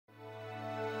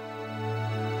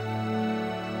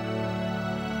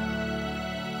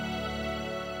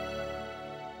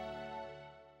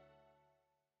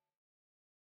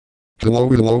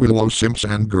Hello simps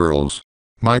and girls.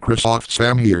 Microsoft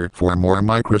Sam here for more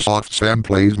Microsoft Sam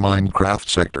Plays Minecraft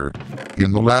Sector.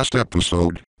 In the last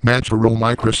episode, natural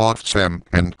Microsoft Sam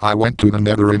and I went to the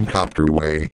Nether in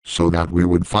Copterway, so that we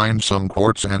would find some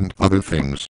quartz and other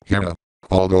things, yeah.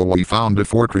 Although we found a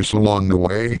fortress along the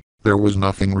way, there was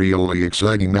nothing really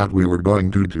exciting that we were going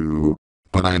to do.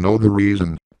 But I know the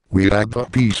reason. We had the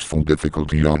peaceful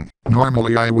difficulty on.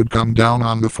 Normally I would come down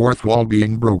on the fourth wall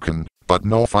being broken. But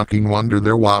no fucking wonder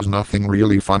there was nothing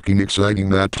really fucking exciting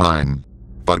that time.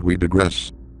 But we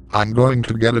digress. I'm going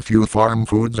to get a few farm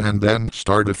foods and then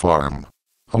start a farm.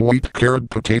 A wheat, carrot,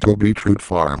 potato, beetroot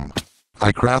farm.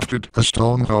 I crafted a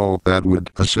stone hoe that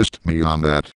would assist me on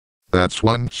that. That's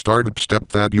one startup step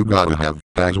that you gotta have,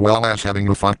 as well as having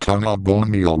a fuck ton of bone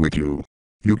meal with you.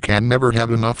 You can never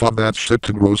have enough of that shit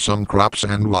to grow some crops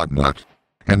and whatnot.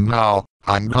 And now,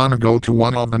 I'm gonna go to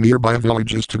one of the nearby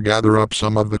villages to gather up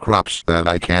some of the crops that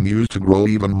I can use to grow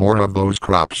even more of those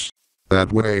crops.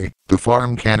 That way, the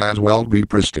farm can as well be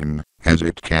pristine as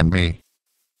it can be.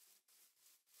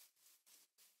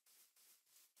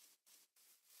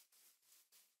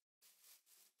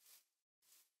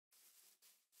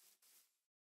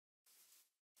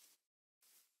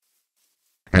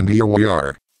 And here we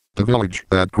are. The village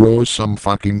that grows some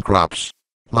fucking crops.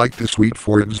 Like this wheat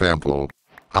for example.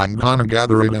 I'm gonna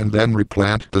gather it and then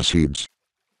replant the seeds.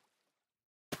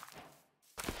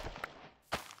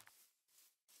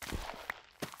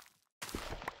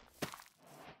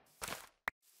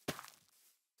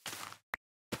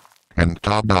 And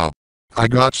tada! I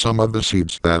got some of the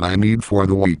seeds that I need for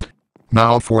the wheat.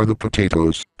 Now for the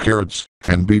potatoes, carrots,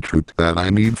 and beetroot that I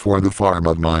need for the farm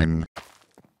of mine.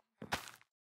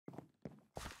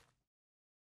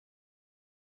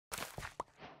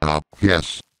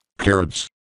 Yes. Carrots.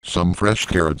 Some fresh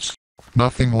carrots.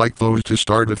 Nothing like those to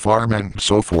start a farm and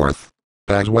so forth.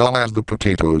 As well as the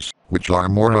potatoes, which are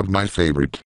more of my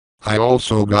favorite. I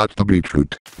also got the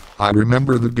beetroot. I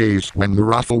remember the days when the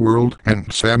ROFL World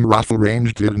and Sam ROFL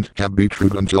Range didn't have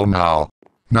beetroot until now.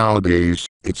 Nowadays,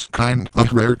 it's kind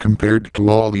of rare compared to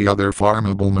all the other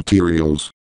farmable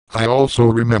materials. I also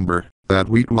remember that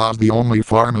wheat was the only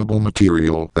farmable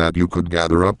material that you could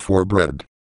gather up for bread.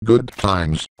 Good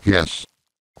times, yes.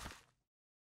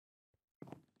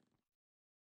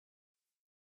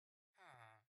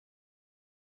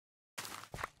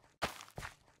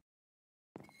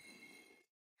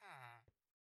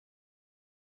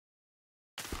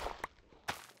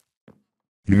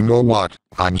 You know what,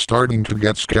 I'm starting to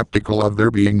get skeptical of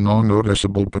there being no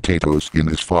noticeable potatoes in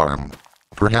this farm.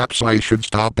 Perhaps I should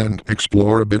stop and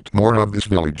explore a bit more of this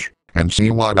village, and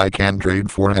see what I can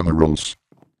trade for emeralds.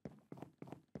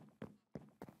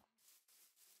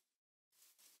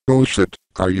 Oh shit,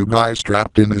 are you guys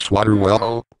trapped in this water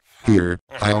well? Here,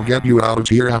 I'll get you out of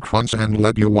here at once and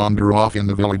let you wander off in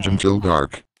the village until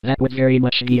dark. That would very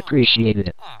much be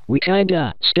appreciated. We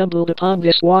kinda stumbled upon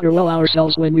this water well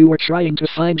ourselves when we were trying to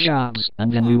find jobs,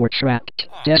 and then we were trapped,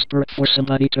 desperate for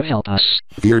somebody to help us.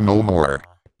 Fear no more.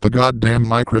 The goddamn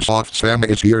Microsoft Sam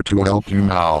is here to help you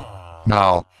now.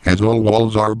 Now, as all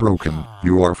walls are broken,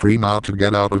 you are free now to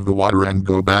get out of the water and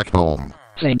go back home.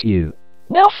 Thank you.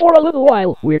 Now for a little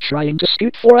while, we're trying to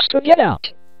scoot for us to get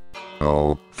out.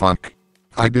 Oh, fuck.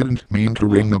 I didn't mean to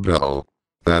ring the bell.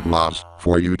 That was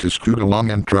for you to scoot along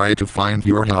and try to find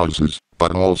your houses,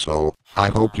 but also, I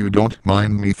hope you don't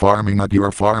mind me farming at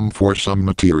your farm for some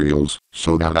materials,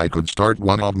 so that I could start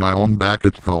one of my own back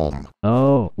at home.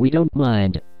 Oh, we don't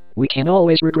mind. We can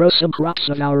always regrow some crops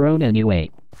of our own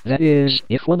anyway. That is,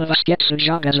 if one of us gets a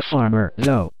job as a farmer,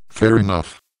 though. Fair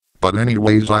enough. But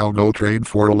anyways, I'll go trade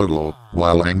for a little,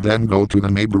 while and then go to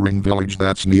the neighboring village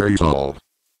that's near y'all.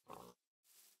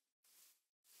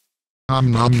 Nom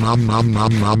nom nom nom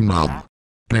nom nom nom.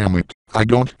 Damn it, I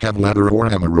don't have leather or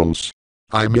emeralds.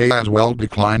 I may as well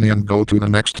decline and go to the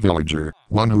next villager,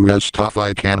 one who has stuff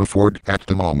I can't afford at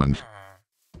the moment.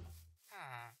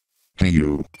 Hey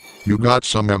you got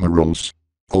some emeralds.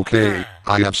 Okay,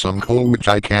 I have some coal which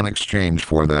I can exchange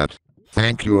for that.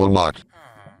 Thank you a lot.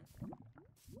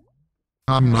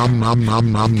 Nom nom nom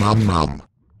nom nom nom nom.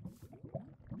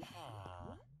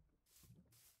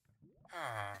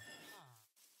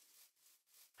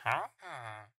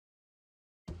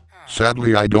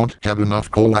 Sadly I don't have enough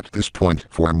coal at this point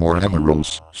for more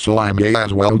emeralds, so I may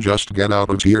as well just get out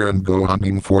of here and go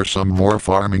hunting for some more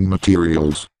farming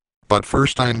materials. But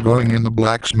first I'm going in the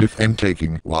blacksmith and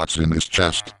taking what's in this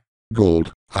chest.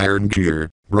 Gold, iron gear,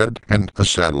 bread, and a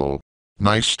saddle.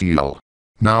 Nice steel.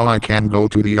 Now I can go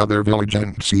to the other village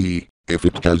and see if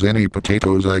it has any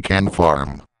potatoes I can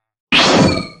farm.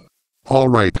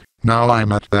 Alright, now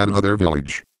I'm at that other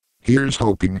village. Here's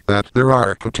hoping that there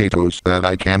are potatoes that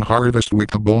I can harvest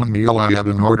with the bone meal I have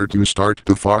in order to start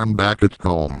the farm back at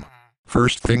home.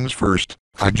 First things first,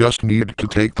 I just need to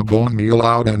take the bone meal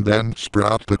out and then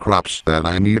sprout the crops that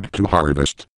I need to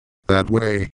harvest. That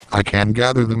way, I can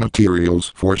gather the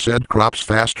materials for said crops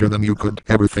faster than you could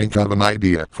ever think of an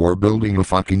idea for building a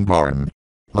fucking barn.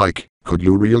 Like, could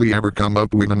you really ever come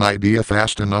up with an idea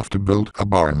fast enough to build a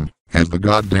barn, as the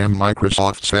goddamn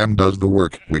Microsoft Sam does the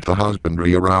work with the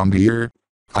husbandry around here?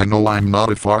 I know I'm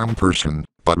not a farm person,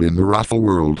 but in the ROFL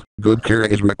world, good care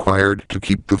is required to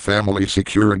keep the family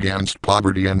secure against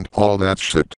poverty and all that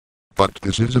shit. But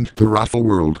this isn't the ROFL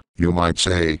world, you might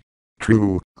say.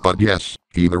 True, but yes,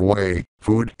 either way,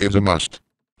 food is a must.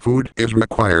 Food is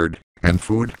required, and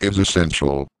food is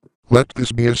essential. Let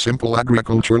this be a simple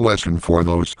agriculture lesson for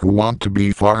those who want to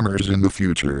be farmers in the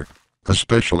future.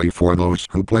 Especially for those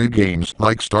who play games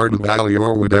like Stardew Valley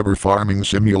or whatever farming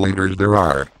simulators there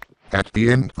are. At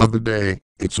the end of the day,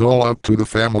 it's all up to the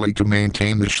family to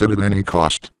maintain the shit at any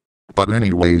cost. But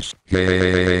anyways, yay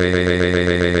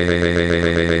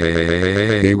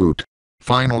woot.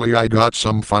 Finally I got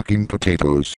some fucking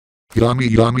potatoes. Yummy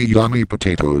yummy yummy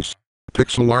potatoes.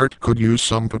 Pixel art could use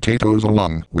some potatoes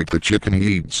along with the chicken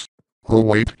he eats. Oh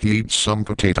wait, he eats some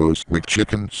potatoes with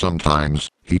chicken sometimes.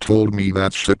 He told me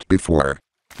that shit before.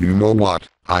 You know what?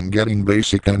 I'm getting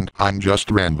basic and I'm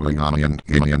just rambling on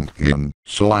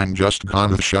so I'm just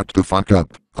gonna shut the fuck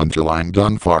up until I'm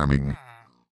done farming.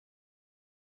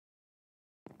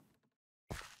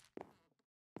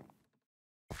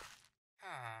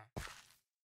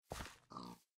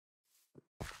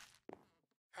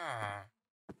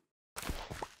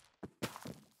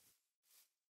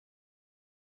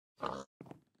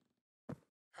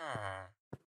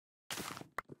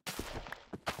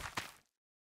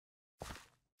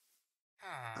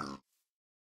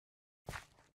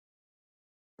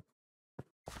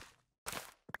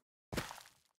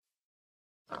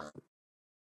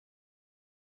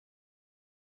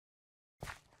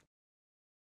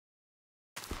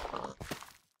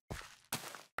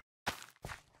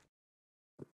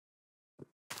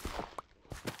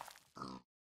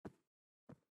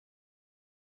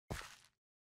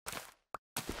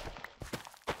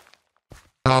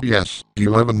 Ah yes,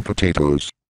 11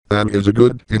 potatoes. That is a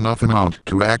good enough amount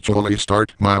to actually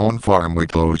start my own farm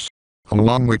with those.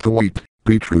 Along with the wheat,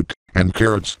 beetroot, and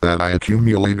carrots that I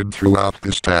accumulated throughout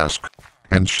this task.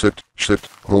 And shit,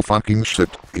 oh fucking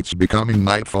shit, it's becoming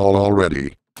nightfall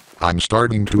already. I'm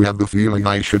starting to have the feeling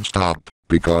I should stop,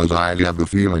 because I have the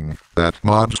feeling that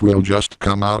mobs will just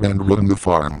come out and ruin the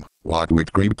farm. What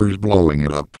with creepers blowing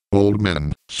it up, old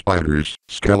men, spiders,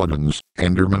 skeletons,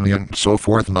 endermen and so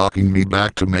forth knocking me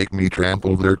back to make me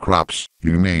trample their crops,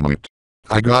 you name it.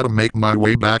 I gotta make my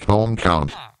way back home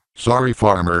count. Sorry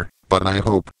farmer, but I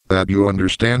hope that you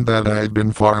understand that I've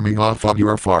been farming off of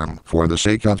your farm for the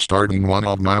sake of starting one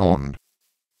of my own.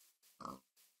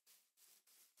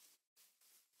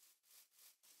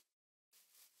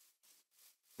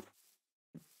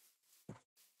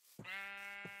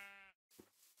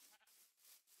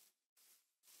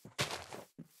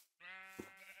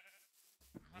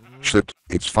 Shit,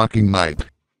 it's fucking night.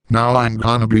 Now I'm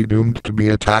gonna be doomed to be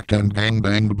attacked and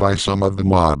gangbanged by some of the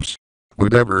mobs.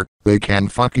 Whatever, they can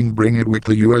fucking bring it with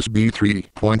the USB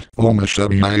 3.0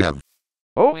 machete I have.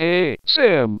 Oh hey,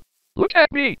 Sam. Look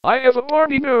at me. I have a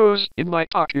horny nose in my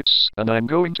pockets, and I'm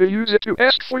going to use it to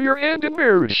ask for your hand in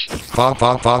marriage. No.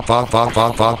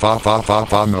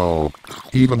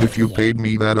 Even if you paid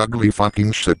me that ugly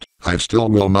fucking shit, I still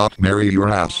will not marry your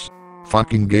ass.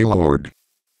 Fucking gaylord.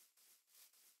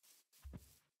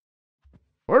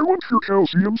 I want your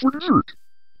calcium for dessert.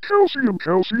 Calcium,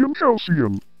 calcium,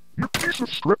 calcium. You piece of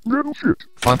scrap metal shit.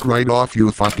 Fuck right off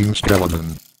you fucking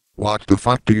skeleton. What the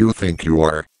fuck do you think you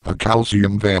are? A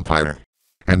calcium vampire.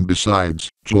 And besides,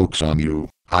 joke's on you.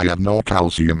 I have no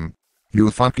calcium. You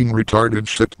fucking retarded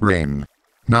shit brain.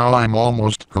 Now I'm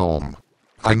almost home.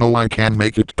 I know I can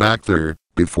make it back there,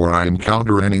 before I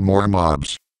encounter any more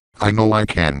mobs. I know I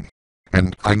can.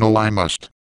 And I know I must.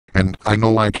 And I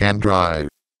know I can drive.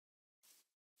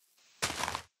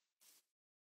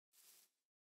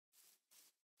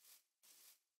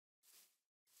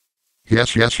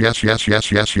 Yes.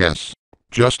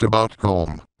 Just about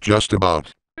home. Just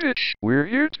about. Bitch, we're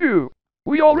here too.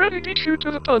 We already beat you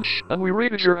to the punch, and we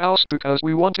raided your house because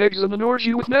we want eggs and an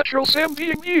orgy with natural Sam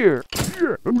being here.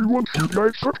 Yeah, and we want you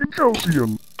guys fucking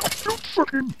calcium. Don't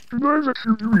fucking deny that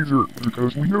you do either,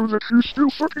 because we know that you still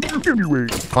fucking you anyway.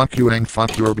 Fuck you and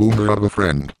fuck your boomer of a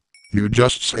friend. You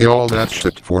just say all that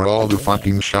shit for all the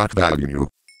fucking shock value.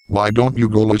 Why don't you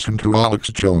go listen to Alex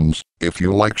Jones, if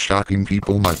you like shocking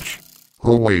people much?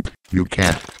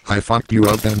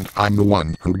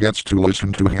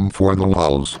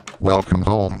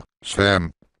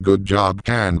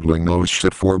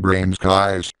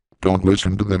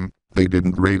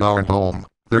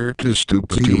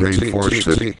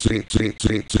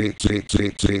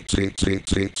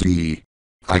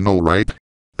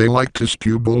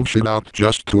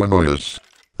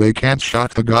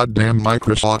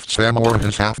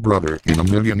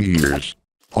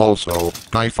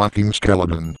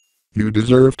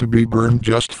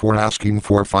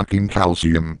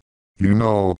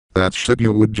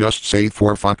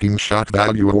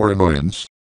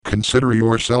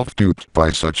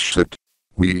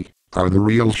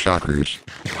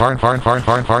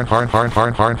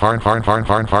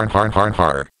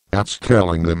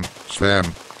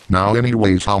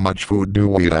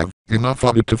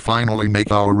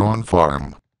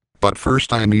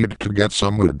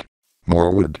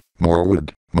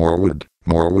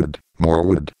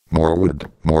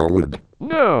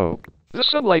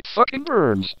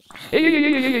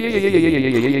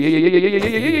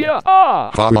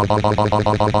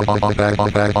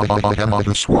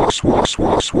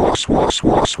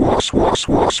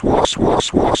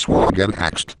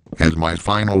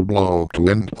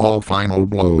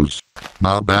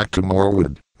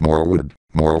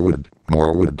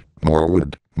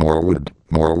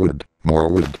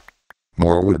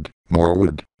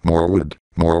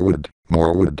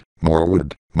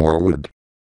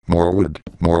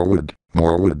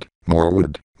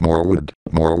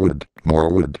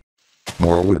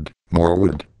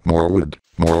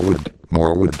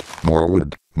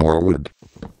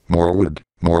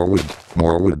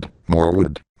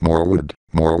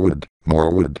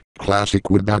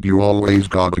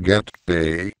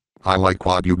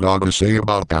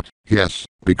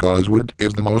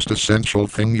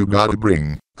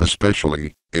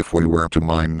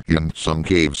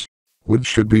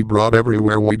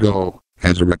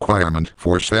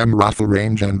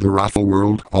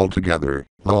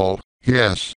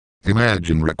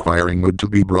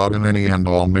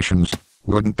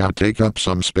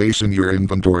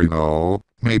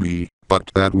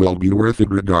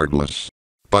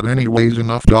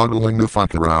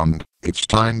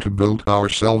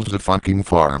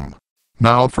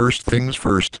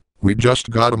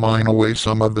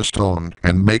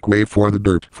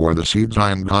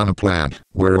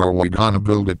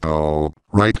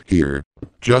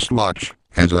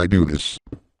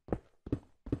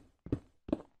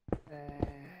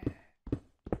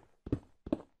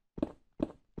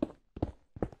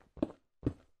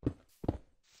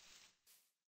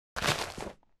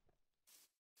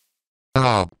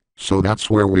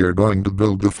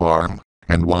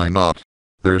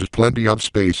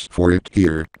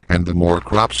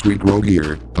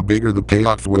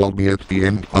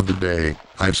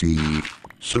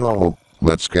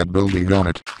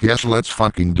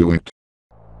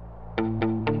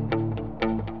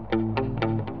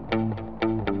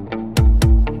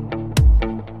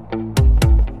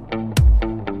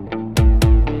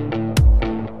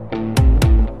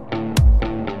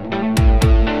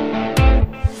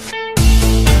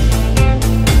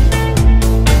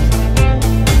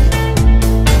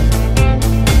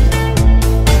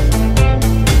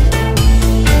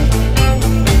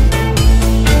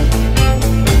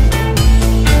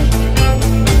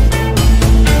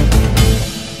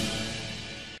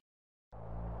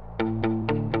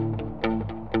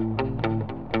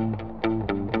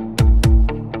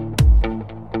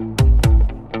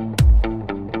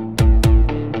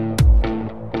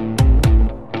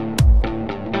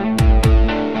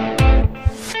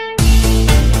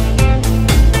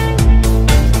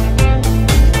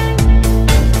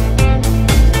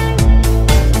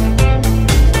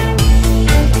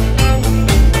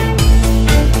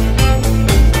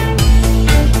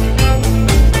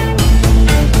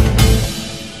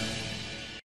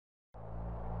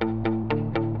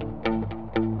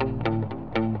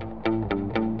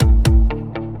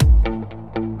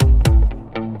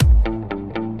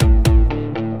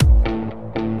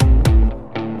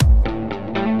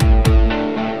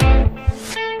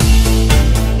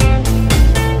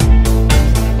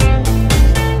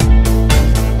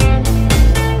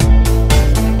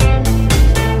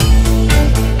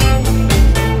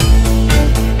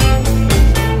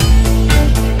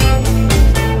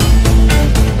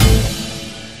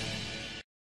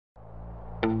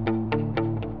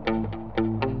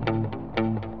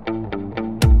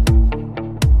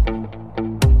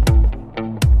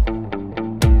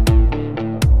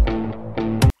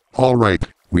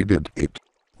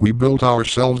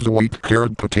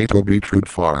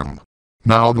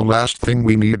 Now the last thing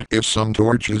we need is some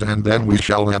torches, and then we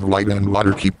shall have light and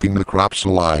water keeping the crops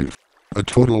alive. A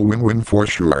total win-win for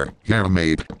sure. Yeah,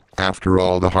 mate. After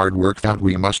all the hard work that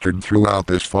we mustered throughout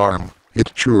this farm,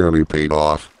 it surely paid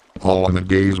off. All in a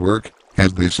day's work,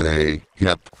 as they say.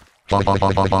 Yep.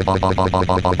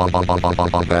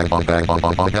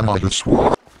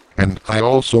 And I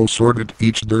also sorted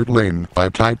each dirt lane by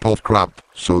type of crop,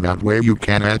 so that way you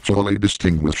can actually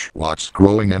distinguish what's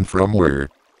growing and from where.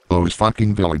 Those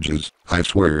fucking villages, I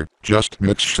swear, just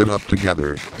mix shit up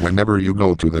together whenever you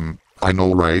go to them. I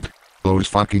know, right? Those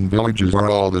fucking villages are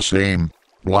all the same.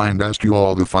 Blind as to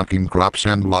all the fucking crops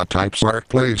and lot types are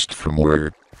placed from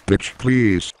where. Bitch,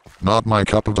 please. Not my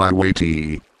cup of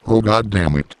tea. Oh god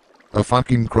damn it. A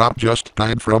fucking crop just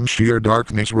died from sheer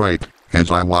darkness right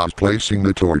as I was placing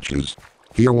the torches.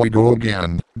 Here we go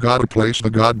again. Gotta place the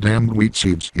goddamn wheat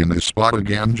seeds in this spot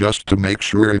again just to make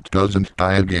sure it doesn't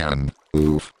die again.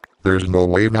 Oof. There's no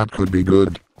way that could be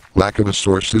good. Lack of a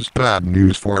source is bad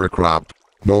news for a crop.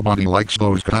 Nobody likes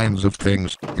those kinds of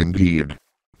things, indeed.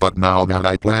 But now that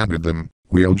I planted them,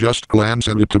 we'll just glance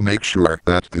at it to make sure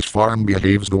that this farm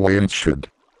behaves the way it should.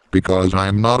 Because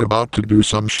I'm not about to do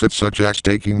some shit such as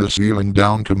taking the ceiling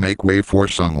down to make way for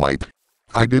sunlight.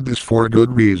 I did this for a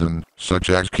good reason, such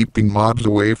as keeping mobs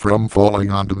away from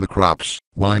falling onto the crops.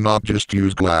 Why not just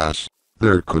use glass?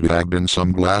 There could have been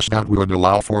some glass that would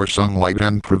allow for sunlight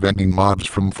and preventing mobs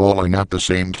from falling at the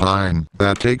same time.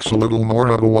 That takes a little more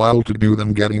of a while to do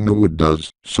than getting the wood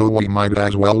does, so we might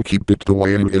as well keep it the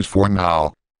way it is for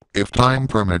now. If time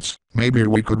permits, maybe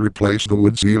we could replace the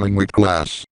wood ceiling with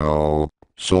glass. Oh,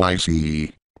 so I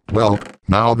see. Well,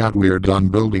 now that we're done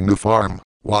building the farm,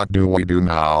 what do we do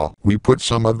now? We put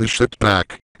some of the shit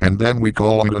back, and then we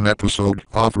call it an episode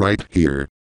off right here.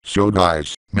 So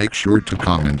guys, make sure to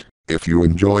comment if you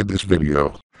enjoyed this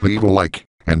video, leave a like,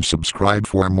 and subscribe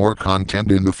for more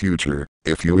content in the future,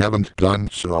 if you haven't done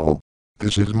so.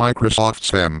 This is Microsoft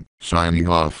Sam, signing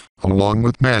off, along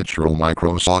with Natural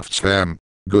Microsoft Sam.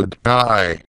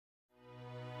 Goodbye.